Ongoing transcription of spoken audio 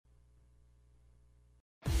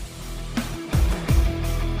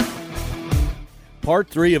Part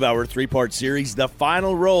 3 of our 3-part series, The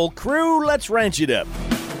Final Roll. Crew, let's ranch it up.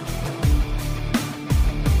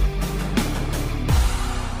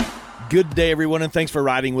 Good day, everyone, and thanks for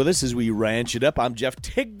riding with us as we ranch it up. I'm Jeff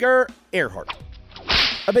Tigger Earhart.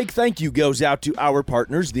 A big thank you goes out to our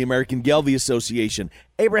partners, the American Gelbvieh Association,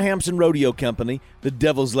 Abrahamson Rodeo Company, the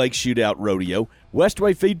Devil's Lake Shootout Rodeo,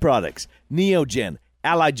 Westway Feed Products, Neogen,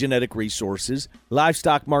 Allied Genetic Resources,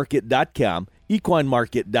 LivestockMarket.com,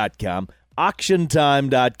 EquineMarket.com,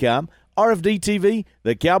 AuctionTime.com, RFD TV,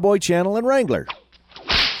 the Cowboy Channel, and Wrangler.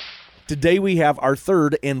 Today we have our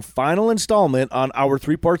third and final installment on our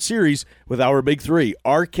 3-part series with our big three,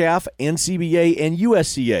 RCAF, NCBA, and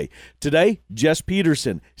USCA. Today, Jess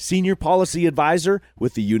Peterson, Senior Policy Advisor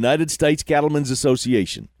with the United States Cattlemen's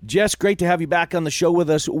Association. Jess, great to have you back on the show with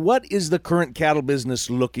us. What is the current cattle business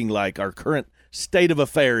looking like, our current state of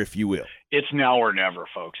affair, if you will? It's now or never,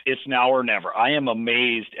 folks. It's now or never. I am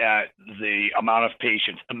amazed at the amount of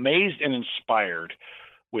patience, amazed and inspired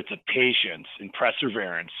with the patience and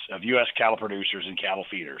perseverance of U.S. cattle producers and cattle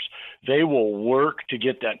feeders. They will work to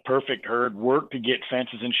get that perfect herd, work to get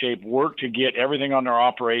fences in shape, work to get everything on their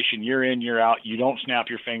operation year in, year out. You don't snap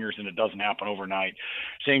your fingers and it doesn't happen overnight.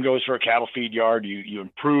 Same goes for a cattle feed yard. You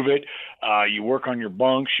improve it. You work on your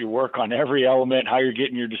bunks. You work on every element, how you're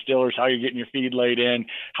getting your distillers, how you're getting your feed laid in,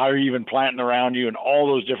 how you're even planting around you, and all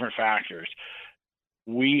those different factors.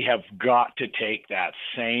 We have got to take that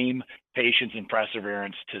same patience and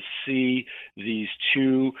perseverance to see these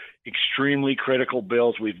two extremely critical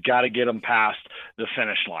bills. We've got to get them past the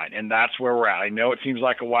finish line, and that's where we're at. I know it seems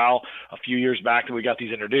like a few years back that we got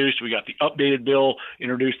these introduced. We got the updated bill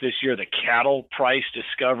introduced this year, the Cattle Price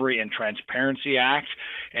Discovery and Transparency Act,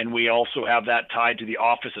 and we also have that tied to the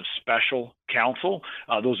Office of Special Counsel.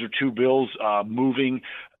 Those are two bills moving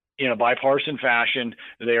in a bipartisan fashion.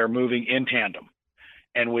 They are moving in tandem.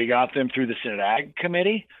 And we got them through the Senate Ag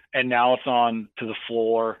Committee, and now it's on to the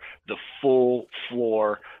floor, the full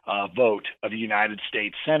floor vote of the United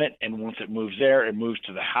States Senate. And once it moves there, it moves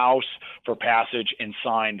to the House for passage and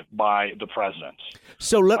signed by the president.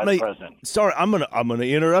 So sorry, I'm gonna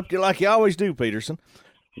interrupt you like you always do, Peterson.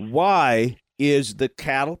 Why is the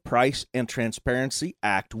Cattle Price and Transparency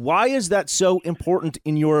Act, why is that so important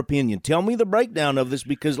in your opinion? Tell me the breakdown of this,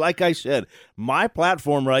 because like I said, my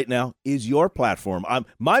platform right now is your platform.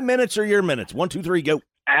 My minutes are your minutes. 1, 2, 3, go.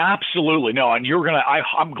 Absolutely. No, and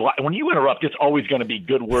I'm glad when you interrupt, it's always going to be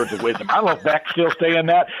good words of wisdom. I don't know if Beck's still saying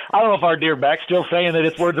that. I don't know if our dear Beck's still saying that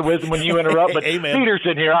it's words of wisdom when you interrupt, but Amen.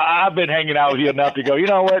 Peterson here, I've been hanging out with you enough to go, you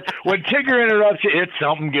know what? When Tigger interrupts you, it's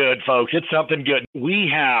something good, folks. It's something good.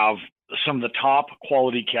 We have some of the top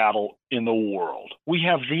quality cattle in the world. We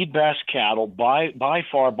have the best cattle by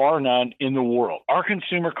far, bar none, in the world. Our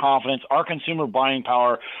consumer confidence, our consumer buying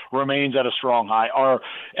power remains at a strong high. Our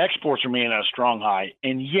exports remain at a strong high.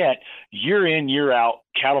 And yet, year in, year out,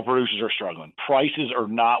 cattle producers are struggling. Prices are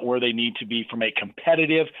not where they need to be from a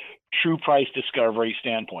competitive, true price discovery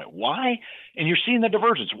standpoint. Why? And you're seeing the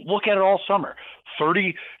divergence. Look at it all summer.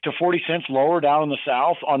 30 to 40 cents lower down in the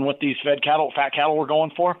South on what these fat cattle were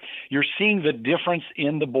going for. You're seeing the difference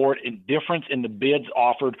in the board and difference in the bids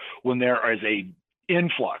offered when there is a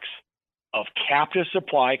influx of captive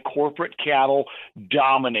supply, corporate cattle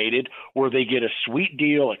dominated, where they get a sweet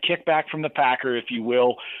deal, a kickback from the packer, if you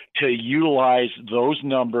will, to utilize those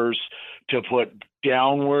numbers to put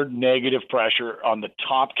downward negative pressure on the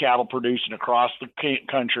top cattle producing across the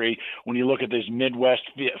country when you look at this Midwest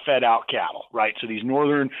fed out cattle, right? So these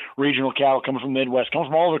northern regional cattle coming from the Midwest, coming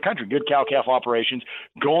from all over the country, good cow-calf operations,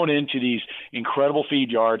 going into these incredible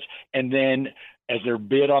feed yards, and then as they're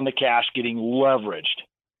bid on the cash, getting leveraged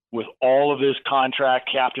with all of this contract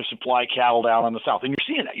captive supply cattle down in the South. And you're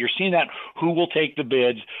seeing that. You're seeing that who will take the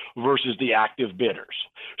bids versus the active bidders.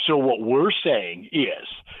 So what we're saying is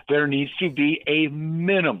there needs to be a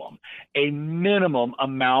minimum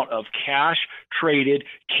amount of cash traded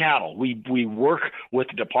cattle. We work with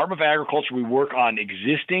the Department of Agriculture. We work on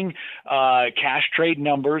existing cash trade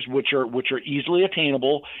numbers, which are easily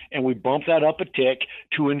attainable, and we bump that up a tick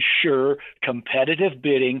to ensure competitive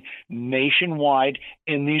bidding nationwide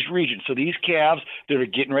in these regions. So these calves that are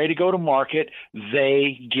getting ready to go to market,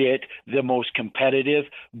 they get the most competitive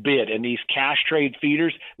bid. And these cash trade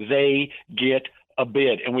feeders, they get a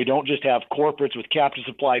bid. And we don't just have corporates with captive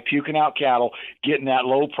supply puking out cattle, getting that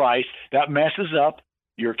low price. That messes up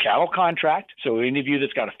your cattle contract. So any of you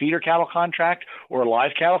that's got a feeder cattle contract or a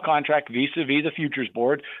live cattle contract vis-a-vis the Futures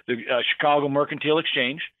Board, the Chicago Mercantile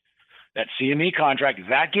Exchange, that CME contract,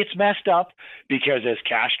 that gets messed up because as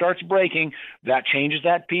cash starts breaking, that changes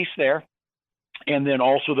that piece there. And then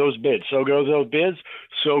also those bids. So goes those bids,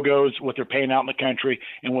 so goes what they're paying out in the country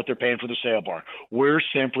and what they're paying for the sale barn. We're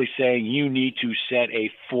simply saying you need to set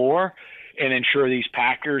a floor and ensure these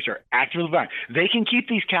packers are actively buying. They can keep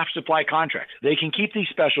these calf supply contracts. They can keep these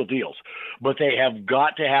special deals, but they have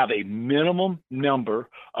got to have a minimum number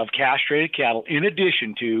of castrated cattle in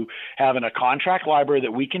addition to having a contract library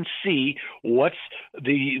that we can see what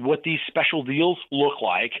these special deals look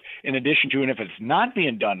like in addition to, and if it's not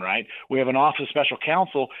being done right, we have an Office of Special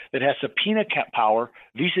Counsel that has subpoena power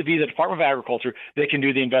vis-a-vis the Department of Agriculture that can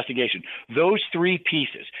do the investigation. Those three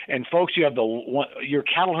pieces. And folks, you have your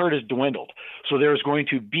cattle herd has dwindled. So there's going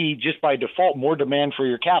to be, just by default, more demand for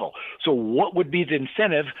your cattle. So what would be the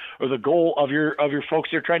incentive or the goal of your folks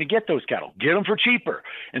that are trying to get those cattle? Get them for cheaper.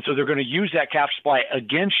 And so they're going to use that calf supply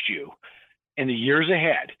against you in the years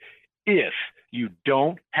ahead if you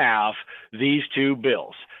don't have these two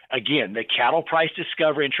bills. Again, the Cattle Price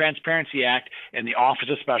Discovery and Transparency Act and the Office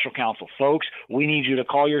of Special Counsel. Folks, we need you to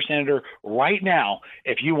call your senator right now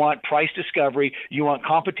if you want price discovery, you want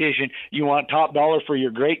competition, you want top dollar for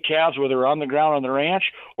your great calves, whether they're on the ground on the ranch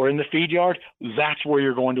or in the feed yard. That's where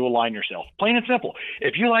you're going to align yourself. Plain and simple.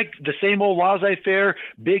 If you like the same old laissez-faire,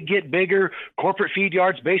 big get bigger, corporate feed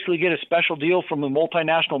yards basically get a special deal from the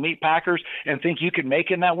multinational meat packers and think you can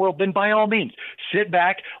make it in that world, then by all means, sit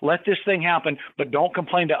back, let this thing happen, but don't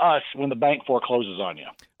complain to us when the bank forecloses on you.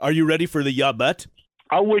 Are you ready for the ya butt?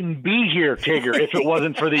 I wouldn't be here, Tigger, if it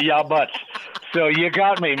wasn't for the ya butts. So you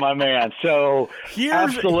got me, my man. So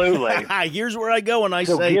absolutely. Here's where I go when I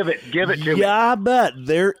say, give it to me. Yeah, but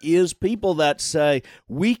there is people that say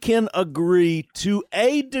we can agree to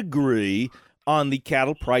a degree on the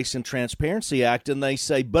Cattle Price and Transparency Act, and they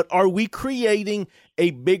say, but are we creating a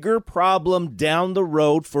bigger problem down the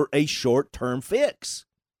road for a short-term fix?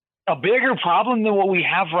 A bigger problem than what we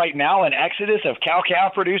have right now, an exodus of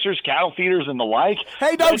cow-calf producers, cattle feeders, and the like.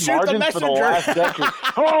 Hey, don't shoot the messenger. For the last decade.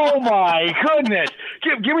 Oh, my goodness.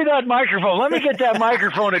 Give me that microphone. Let me get that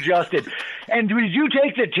microphone adjusted. And did you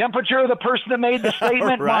take the temperature of the person that made the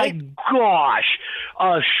statement? Right. My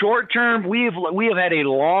gosh. Short-term, we have had a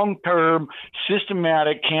long-term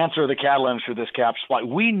systematic cancer of the cattle industry, this calf supply.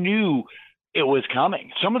 We knew it was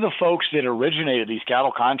coming. Some of the folks that originated these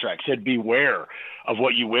cattle contracts said, beware of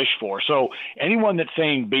what you wish for. So anyone that's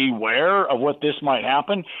saying beware of what this might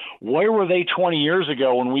happen, where were they 20 years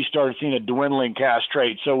ago when we started seeing a dwindling cash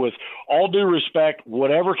trade? So with all due respect,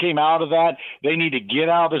 whatever came out of that, they need to get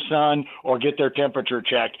out of the sun or get their temperature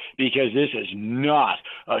checked, because this is not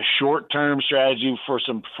a short-term strategy for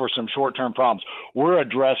some short-term problems. We're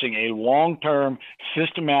addressing a long-term,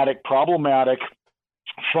 systematic, problematic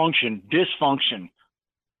dysfunction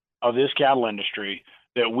of this cattle industry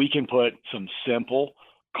that we can put some simple,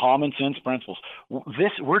 common sense principles.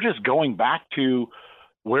 We're just going back to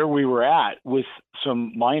where we were at with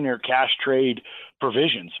some minor cash trade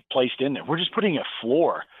provisions placed in there. We're just putting a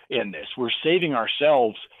floor in this. We're saving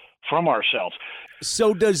ourselves from ourselves.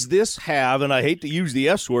 So does this have, and I hate to use the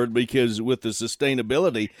S word because with the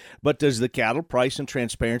sustainability, but does the Cattle Price and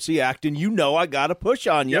Transparency Act, and I got to push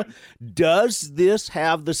on you, does this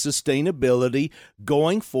have the sustainability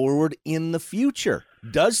going forward in the future?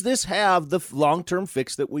 Does this have the long-term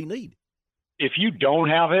fix that we need? If you don't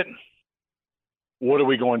have it, what are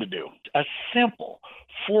we going to do? A simple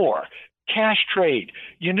floor. Cash trade.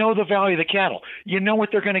 You know the value of the cattle. You know what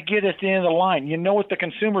they're going to get at the end of the line. You know what the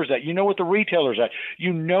consumer's at. You know what the retailer's at.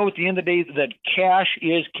 You know at the end of the day that cash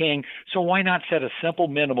is king. So why not set a simple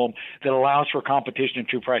minimum that allows for competition and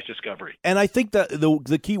true price discovery? And I think that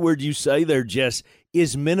the key word you say there, Jess,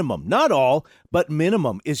 is minimum. Not all, but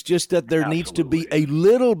minimum. It's just that there needs to be a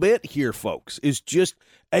little bit here, folks. It's just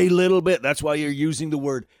a little bit. That's why you're using the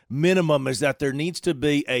word minimum, is that there needs to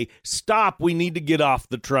be a stop. We need to get off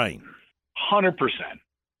the train. 100%.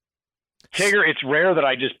 Tigger, it's rare that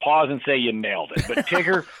I just pause and say you nailed it. But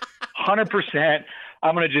Tigger, 100%.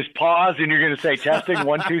 I'm going to just pause, and you're going to say testing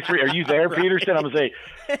 1, 2, 3. Are you there, Peterson? I'm going to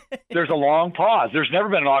say there's a long pause. There's never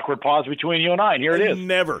been an awkward pause between you and I, and here it is.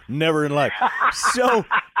 Never in life. So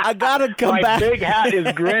I got to come back. My big hat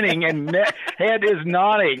is grinning and head is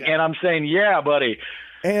nodding, and I'm saying, yeah, buddy.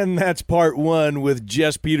 And that's part one with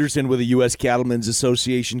Jess Peterson with the U.S. Cattlemen's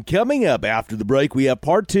Association. Coming up after the break, we have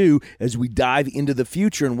part two as we dive into the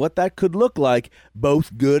future and what that could look like,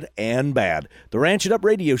 both good and bad. The Ranch It Up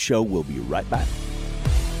Radio Show will be right back.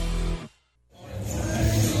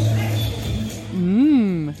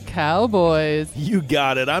 Cowboys. You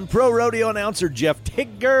got it. I'm pro rodeo announcer Jeff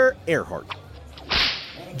Tigger Earhart.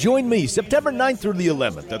 Join me September 9th through the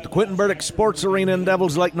 11th at the Quentin Burdick Sports Arena in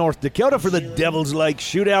Devils Lake, North Dakota for the Devils Lake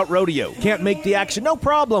Shootout Rodeo. Can't make the action? No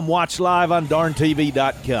problem. Watch live on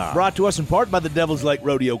darntv.com. Brought to us in part by the Devils Lake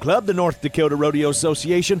Rodeo Club, the North Dakota Rodeo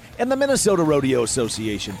Association, and the Minnesota Rodeo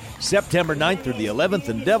Association. September 9th through the 11th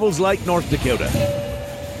in Devils Lake, North Dakota.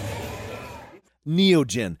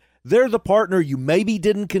 Neogen. They're the partner you maybe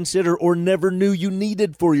didn't consider or never knew you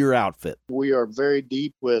needed for your outfit. We are very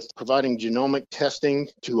deep with providing genomic testing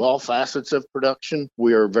to all facets of production.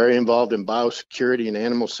 We are very involved in biosecurity and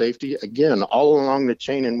animal safety. Again, all along the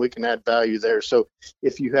chain, and we can add value there. So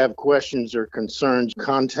if you have questions or concerns,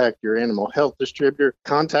 contact your animal health distributor.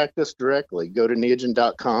 Contact us directly. Go to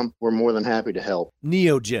Neogen.com. We're more than happy to help.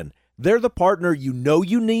 Neogen. They're the partner you know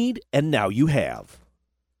you need, and now you have.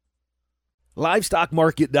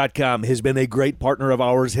 LivestockMarket.com has been a great partner of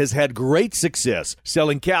ours, has had great success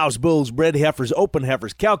selling cows, bulls, bred heifers, open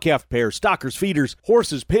heifers, cow-calf pairs, stockers, feeders,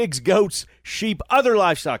 horses, pigs, goats, sheep, other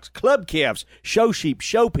livestock, club calves, show sheep,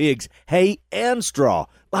 show pigs, hay, and straw.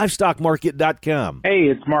 LivestockMarket.com. Hey,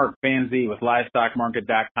 it's Mark Banzi with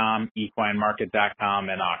LivestockMarket.com, EquineMarket.com,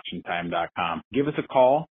 and AuctionTime.com. Give us a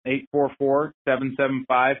call,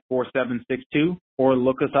 844-775-4762, or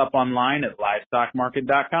look us up online at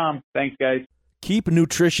LivestockMarket.com. Thanks, guys. Keep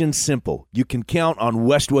nutrition simple. You can count on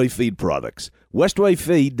Westway Feed products.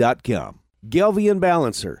 WestwayFeed.com. Gelvian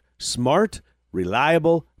Balancer. Smart,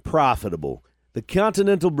 reliable, profitable. The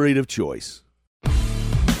continental breed of choice.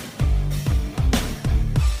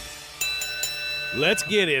 Let's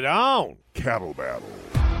get it on. Cattle battle.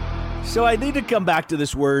 So I need to come back to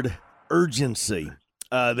this word urgency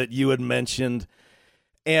that you had mentioned.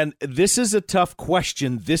 And this is a tough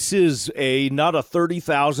question. This is not a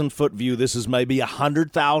 30,000-foot view. This is maybe a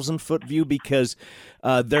 100,000-foot view because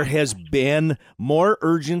there has been more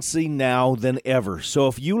urgency now than ever. So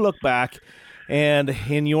if you look back, and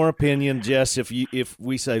in your opinion, Jess, if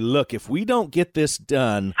we say, look, if we don't get this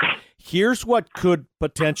done, here's what could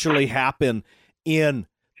potentially happen in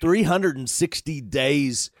 360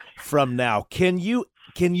 days from now. Can you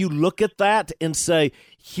look at that and say,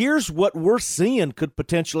 here's what we're seeing could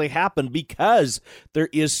potentially happen because there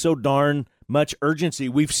is so darn much urgency?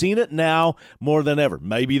 We've seen it now more than ever.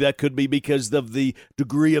 Maybe that could be because of the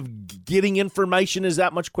degree of getting information is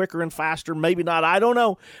that much quicker and faster. Maybe not. I don't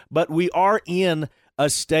know. But we are in a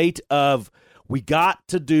state of we got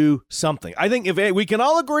to do something. I think if we can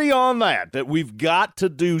all agree on that we've got to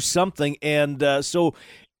do something. And so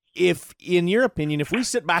if, in your opinion, if we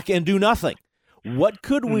sit back and do nothing, what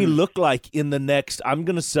could we look like in the next, I'm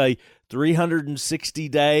going to say, 360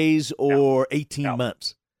 days or 18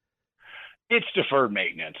 months? It's deferred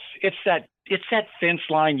maintenance. It's that fence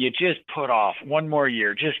line you just put off one more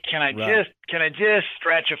year. Can I just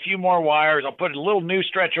stretch a few more wires? I'll put a little new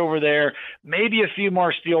stretch over there, maybe a few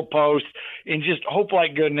more steel posts, and just hope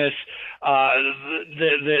like goodness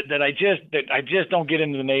that I just don't get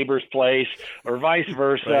into the neighbor's place or vice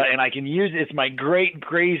versa. Right. And I can use it's my great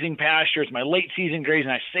grazing pasture. It's my late season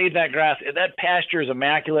grazing. I save that grass. That pasture is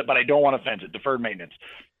immaculate, but I don't want to fence it. Deferred maintenance.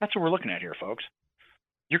 That's what we're looking at here, folks.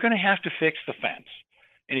 You're going to have to fix the fence.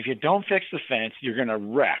 And if you don't fix the fence, you're going to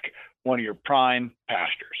wreck one of your prime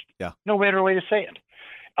pastures. Yeah. No better way to say it.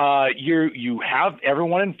 You have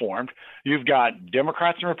everyone informed. You've got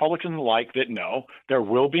Democrats and Republicans alike that know there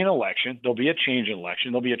will be an election. There'll be a change in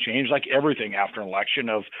election. There'll be a change like everything after an election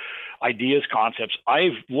of ideas, concepts.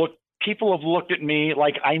 People have looked at me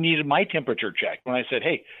like I needed my temperature checked when I said,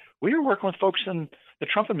 hey, we were working with folks in the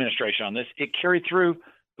Trump administration on this. It carried through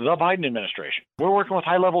the Biden administration. We're working with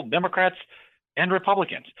high-level Democrats and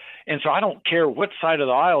Republicans. And so I don't care what side of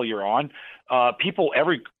the aisle you're on. People,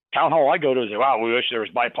 every town hall I go to say, wow, we wish there was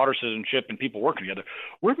bipartisanship and people working together.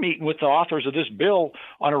 We're meeting with the authors of this bill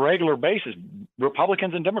on a regular basis,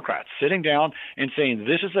 Republicans and Democrats, sitting down and saying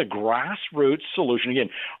this is a grassroots solution. Again,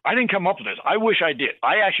 I didn't come up with this. I wish I did.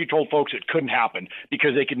 I actually told folks it couldn't happen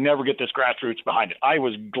because they could never get this grassroots behind it. I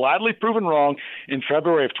was gladly proven wrong in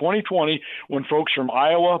February of 2020 when folks from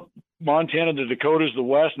Iowa, Montana, the Dakotas, the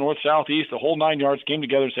West, North, South, East, the whole 9 yards came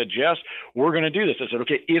together and said, Jess, we're going to do this. I said,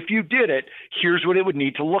 okay, if you did it, here's what it would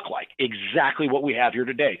need to look like. Exactly what we have here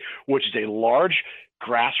today, which is a large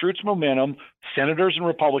grassroots momentum, senators and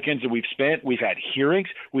Republicans that we've had hearings,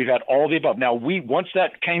 we've had all the above. Now, once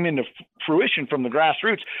that came into fruition from the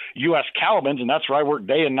grassroots, U.S. Caliban's, and that's where I work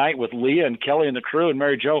day and night with Leah and Kelly and the crew and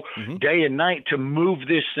Mary Jo, day and night to move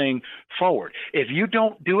this thing forward. If you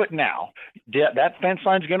don't do it now, that fence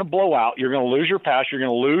line's going to blow out. You're going to lose your pasture. You're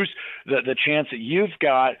going to lose the chance that you've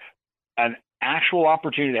got an actual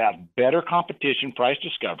opportunity to have better competition, price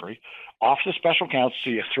discovery, Office of Special Counsel. So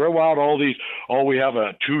you throw out all these, we have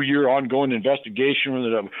a 2-year ongoing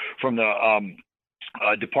investigation from the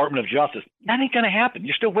Department of Justice. That ain't going to happen.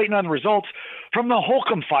 You're still waiting on the results from the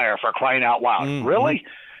Holcomb fire, for crying out loud. Mm-hmm. Really?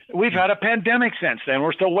 We've had a pandemic since then.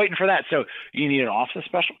 We're still waiting for that. So you need an Office of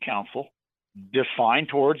Special Counsel defined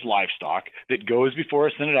towards livestock that goes before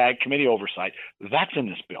a Senate Ag Committee oversight. That's in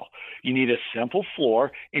this bill. You need a simple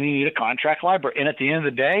floor, and you need a contract library. And at the end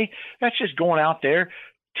of the day, that's just going out there,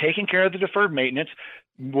 taking care of the deferred maintenance,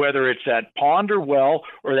 whether it's that pond or well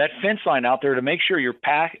or that fence line out there, to make sure your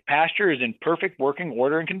pasture is in perfect working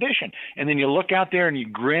order and condition. And then you look out there and you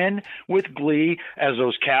grin with glee as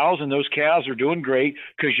those cows are doing great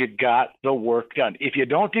because you got the work done. If you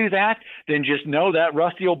don't do that, then just know that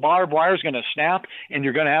rusty old barbed wire is going to snap and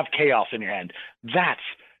you're going to have chaos in your hand. That's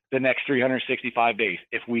the next 365 days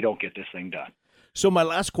if we don't get this thing done. So my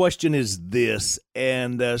last question is this,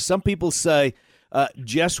 and some people say,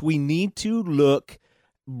 Jess, we need to look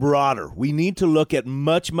broader. We need to look at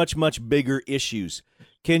much, much, much bigger issues.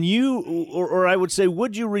 Can you, or I would say,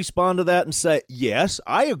 would you respond to that and say, yes,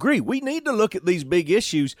 I agree. We need to look at these big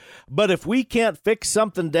issues, but if we can't fix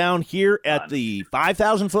something down here at the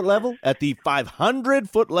 5,000-foot level, at the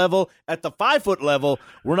 500-foot level, at the 5-foot level,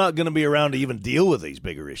 we're not going to be around to even deal with these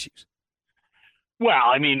bigger issues.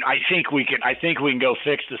 Well, I mean, I think we can go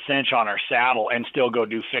fix the cinch on our saddle and still go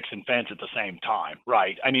do fix and fence at the same time,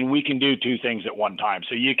 right? I mean, we can do two things at one time.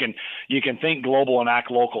 So you can think global and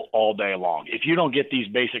act local all day long. If you don't get these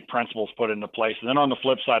basic principles put into place, and then on the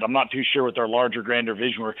flip side, I'm not too sure with our larger, grander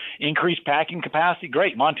vision, where increased packing capacity,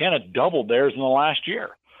 great. Montana doubled theirs in the last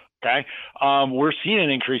year. Okay, we're seeing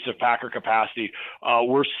an increase of packer capacity.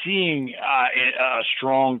 We're seeing a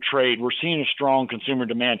strong trade. We're seeing a strong consumer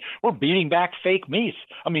demand. We're beating back fake meats.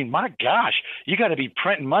 I mean, my gosh, you got to be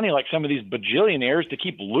printing money like some of these bajillionaires to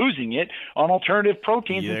keep losing it on alternative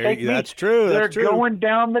proteins and fake meats. That's true. They're going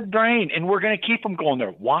down the drain, and we're going to keep them going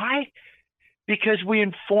there. Why? Because we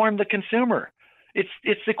inform the consumer. It's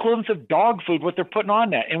the equivalent of dog food, what they're putting on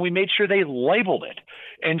that, and we made sure they labeled it.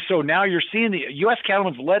 And so now you're seeing the U.S.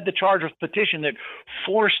 Cattlemen's led the charge with a petition that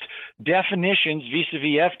forced definitions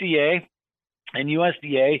vis-a-vis FDA and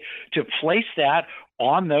USDA to place that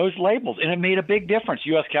on those labels, and it made a big difference.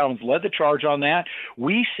 U.S. Cattlemen's led the charge on that.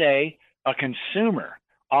 We say a consumer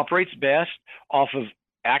operates best off of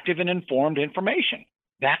active and informed information.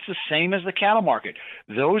 That's the same as the cattle market.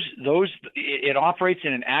 It operates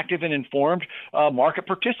in an active and informed market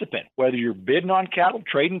participant, whether you're bidding on cattle,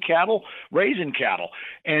 trading cattle, raising cattle.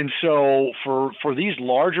 And so for these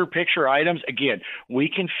larger picture items, again,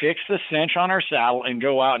 we can fix the cinch on our saddle and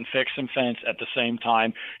go out and fix some fence at the same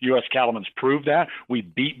time. U.S. Cattlemen's proved that. We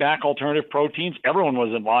beat back alternative proteins. Everyone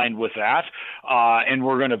was in line with that. And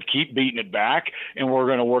we're going to keep beating it back. And we're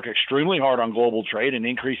going to work extremely hard on global trade and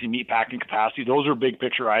increasing meat packing capacity. Those are big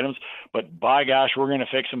picture items, but by gosh, we're going to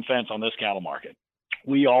fix some fence on this cattle market.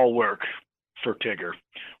 We all work for Tigger.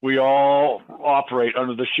 We all operate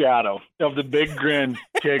under the shadow of the big grin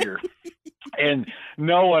Tigger. And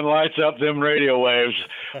no one lights up them radio waves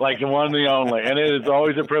like the one and the only. And it is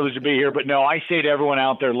always a privilege to be here. But no, I say to everyone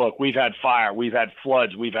out there, look, we've had fire, we've had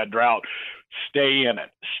floods, we've had drought. Stay in it.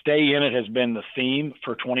 Stay in it has been the theme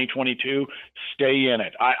for 2022. Stay in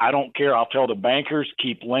it. I don't care. I'll tell the bankers,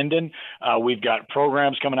 keep lending. We've got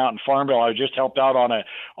programs coming out in Farm Bill. I just helped out on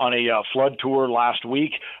a flood tour last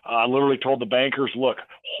week. I literally told the bankers, look,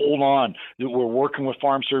 hold on. We're working with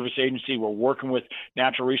Farm Service Agency. We're working with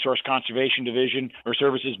Natural Resource Conservation Division or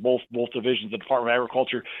Services, both divisions of the Department of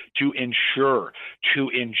Agriculture, to ensure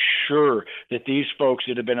that these folks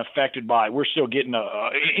that have been affected by, we're still getting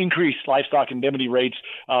increased livestock indemnity rates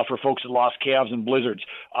for folks that lost calves and blizzards,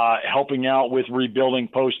 helping out with rebuilding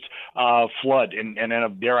post flood, and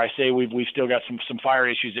then dare I say we've still got some fire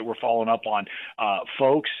issues that we're following up on.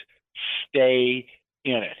 Folks, stay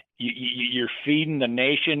in it. You're feeding the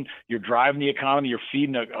nation, you're driving the economy, you're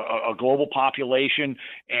feeding a global population,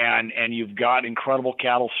 and you've got incredible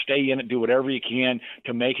cattle. Stay in it, do whatever you can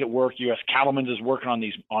to make it work. U.S. Cattlemen's is working on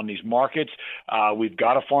these markets. We've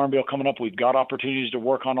got a farm bill coming up. We've got opportunities to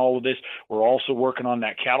work on all of this. We're also working on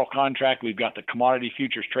that cattle contract. We've got the Commodity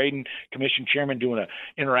Futures Trading Commission chairman doing an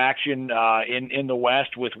interaction in the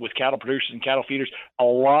West with cattle producers and cattle feeders. A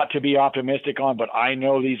lot to be optimistic on, but I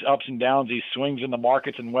know these ups and downs, these swings in the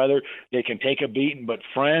markets and weather, they can take a beating, but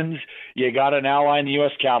friends, you got an ally in the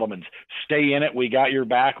U.S. Cattlemen's. Stay in it. We got your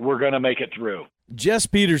back. We're going to make it through. Jess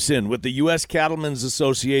Peterson with the U.S. Cattlemen's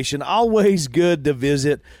Association. Always good to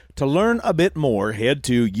visit To learn a bit more, head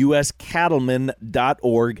to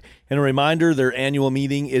uscattlemen.org. And a reminder, their annual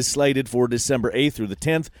meeting is slated for December 8th through the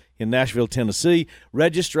 10th in Nashville, Tennessee.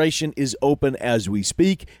 Registration is open as we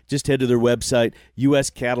speak. Just head to their website,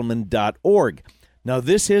 uscattlemen.org. Now,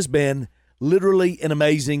 this has been literally an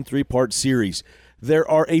amazing three-part series. There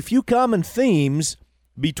are a few common themes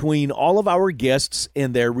between all of our guests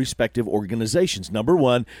and their respective organizations. Number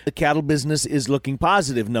one, the cattle business is looking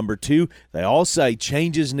positive. Number two, they all say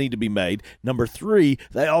changes need to be made. Number three,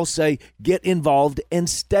 they all say get involved and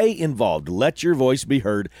stay involved. Let your voice be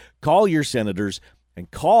heard. Call your senators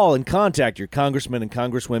and call and contact your congressmen and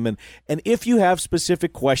congresswomen. And if you have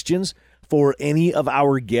specific questions for any of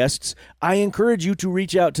our guests, I encourage you to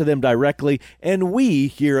reach out to them directly. And we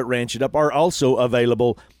here at Ranch It Up are also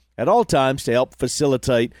available at all times to help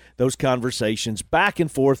facilitate those conversations back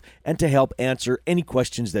and forth and to help answer any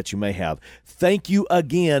questions that you may have. Thank you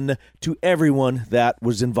again to everyone that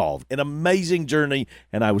was involved. An amazing journey,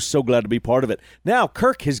 and I was so glad to be part of it. Now,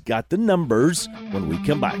 Kirk has got the numbers when we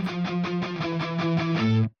come back.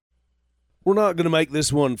 We're not going to make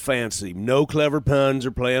this one fancy. No clever puns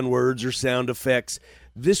or planned words or sound effects.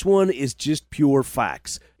 This one is just pure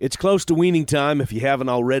facts. It's close to weaning time if you haven't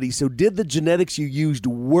already, so did the genetics you used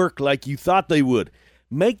work like you thought they would?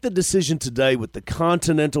 Make the decision today with the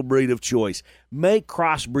Continental breed of choice. Make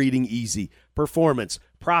crossbreeding easy. Performance,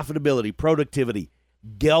 profitability, productivity,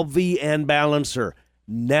 Gelbvieh and Balancer.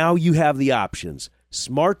 Now you have the options.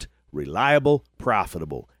 Smart, reliable,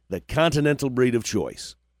 profitable. The Continental breed of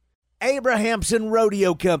choice. Abrahamson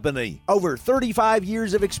Rodeo Company. Over 35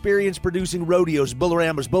 years of experience producing rodeos,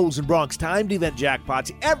 bullaramas, bulls, and broncs, timed event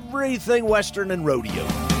jackpots, everything Western and rodeo.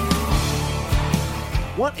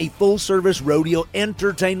 Want a full-service rodeo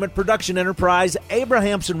entertainment production enterprise?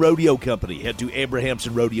 Abrahamson Rodeo Company. Head to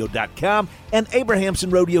abrahamsonrodeo.com and Abrahamson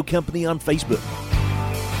Rodeo Company on Facebook.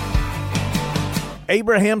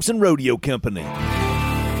 Abrahamson Rodeo Company.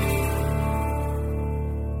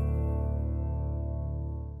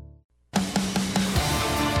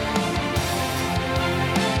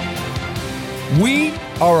 We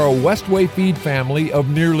are a Westway Feed family of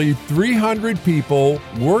nearly 300 people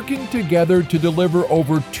working together to deliver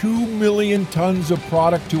over 2 million tons of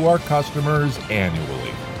product to our customers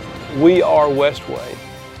annually. We are Westway,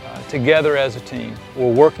 together as a team.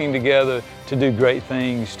 We're working together to do great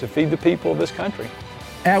things to feed the people of this country.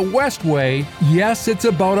 At Westway, yes, it's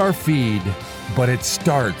about our feed, but it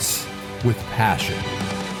starts with passion.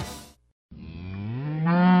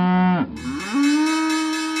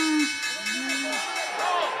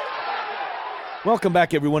 Welcome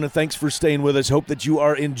back, everyone, and thanks for staying with us. Hope that you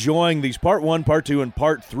are enjoying these Part 1, Part 2, and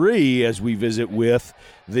Part 3 as we visit with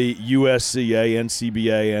the USCA,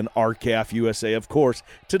 NCBA, and RCAF USA, of course,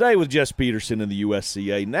 today with Jess Peterson and the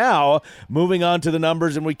USCA. Now, moving on to the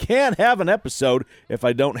numbers, and we can't have an episode if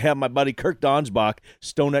I don't have my buddy Kirk Donsbach,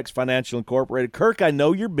 StoneX Financial Incorporated. Kirk, I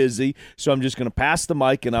know you're busy, so I'm just going to pass the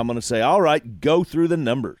mic, and I'm going to say, all right, go through the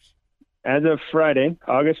numbers. As of Friday,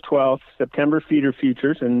 August 12th, September feeder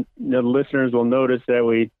futures, and the listeners will notice that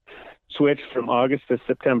we switched from August to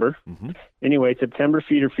September. Mm-hmm. Anyway, September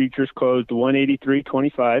feeder futures closed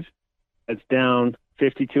 183.25. That's down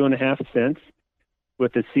 52.5 cents,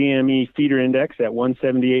 with the CME feeder index at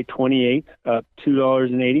 178.28, up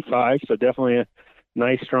 $2.85. So definitely a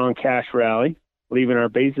nice, strong cash rally, leaving our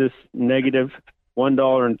basis negative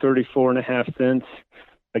 $1.34.5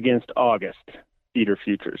 against August feeder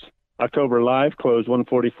futures. October live closed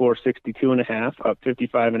 144.62.5, up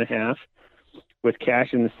 55.5, with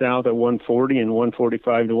cash in the south at 140 and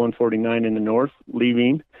 145 to 149 in the north,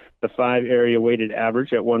 leaving the 5 area weighted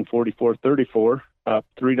average at 144.34, up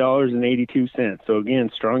 $3.82. So again,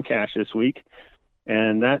 strong cash this week,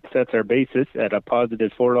 and that sets our basis at a positive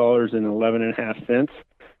 $4.11.5,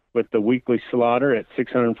 with the weekly slaughter at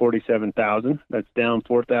 647,000. That's down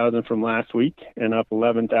 4,000 from last week and up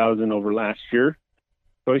 11,000 over last year.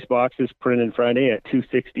 Choice boxes printed Friday at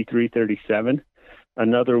 263.37.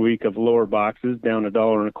 Another week of lower boxes, down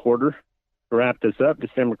 $1.25. To wrap this up,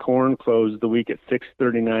 December corn closed the week at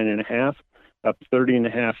 639.5, up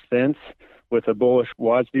 30.5 cents, with a bullish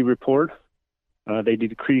WASDE report. They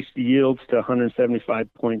decreased yields to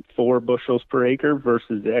 175.4 bushels per acre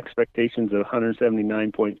versus the expectations of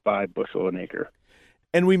 179.5 bushel an acre.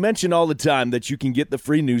 And we mention all the time that you can get the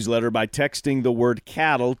free newsletter by texting the word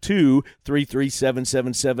cattle to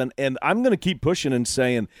 33777. And I'm going to keep pushing and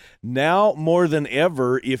saying now more than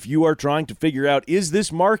ever, if you are trying to figure out, is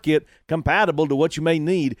this market compatible to what you may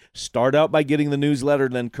need, start out by getting the newsletter.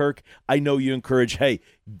 And then, Kirk, I know you encourage, hey,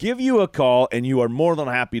 give you a call, and you are more than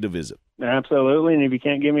happy to visit. Absolutely. And if you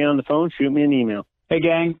can't get me on the phone, shoot me an email. Hey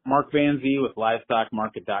gang, Mark Van Zee with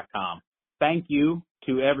LivestockMarket.com. Thank you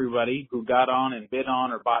to everybody who got on and bid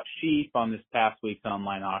on or bought sheep on this past week's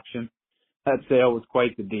online auction. That sale was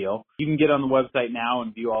quite the deal. You can get on the website now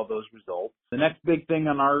and view all those results. The next big thing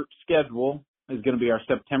on our schedule is going to be our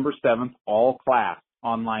September 7th all-class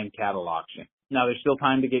online cattle auction. Now, there's still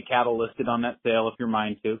time to get cattle listed on that sale if you're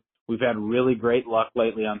mind to. We've had really great luck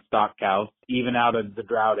lately on stock cows, even out of the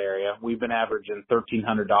drought area. We've been averaging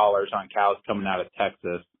 $1,300 on cows coming out of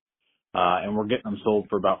Texas, and we're getting them sold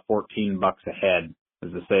for about $14 a head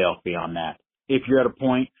as the sale fee on that. If you're at a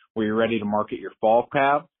point where you're ready to market your fall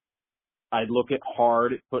calves, I'd look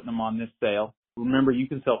hard at putting them on this sale. Remember, you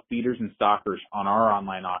can sell feeders and stockers on our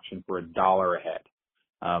online auction for $1 a head.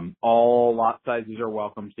 All lot sizes are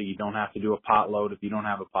welcome, so you don't have to do a pot load if you don't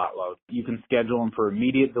have a pot load. You can schedule them for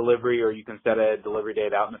immediate delivery, or you can set a delivery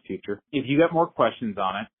date out in the future. If you got more questions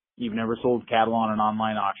on it, you've never sold cattle on an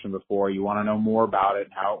online auction before, you want to know more about it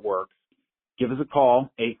and how it works, give us a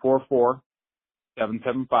call,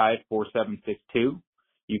 844-775-4762.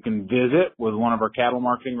 You can visit with one of our cattle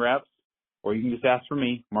marketing reps, or you can just ask for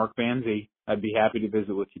me, Mark Van Zee. I'd be happy to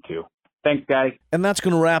visit with you too. Thanks, guys. And that's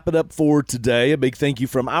going to wrap it up for today. A big thank you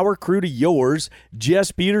from our crew to yours,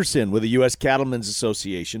 Jess Peterson with the U.S. Cattlemen's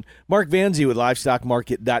Association, Mark Van Zee with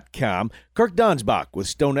LivestockMarket.com, Kirk Donsbach with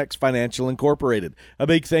StoneX Financial Incorporated. A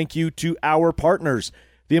big thank you to our partners,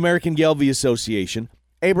 the American Gelbvieh Association,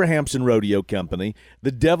 Abrahamson Rodeo Company,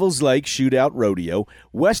 the Devil's Lake Shootout Rodeo,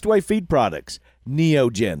 Westway Feed Products,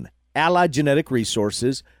 Neogen, Allied Genetic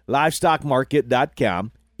Resources,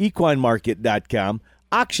 LivestockMarket.com, EquineMarket.com,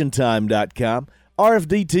 AuctionTime.com,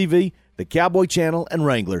 RFD TV, the Cowboy Channel, and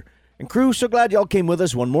Wrangler. And crew, so glad y'all came with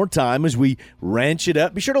us one more time as we ranch it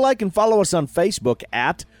up. Be sure to like and follow us on Facebook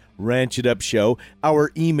at Ranch It Up Show.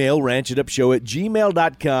 Our email,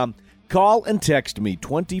 ranchitupshow@gmail.com. Call and text me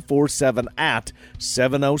 24/7 at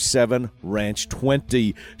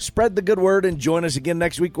 707-RANCH20. Spread the good word and join us again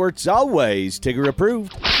next week where it's always Tigger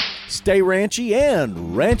approved. Stay ranchy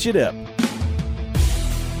and ranch it up.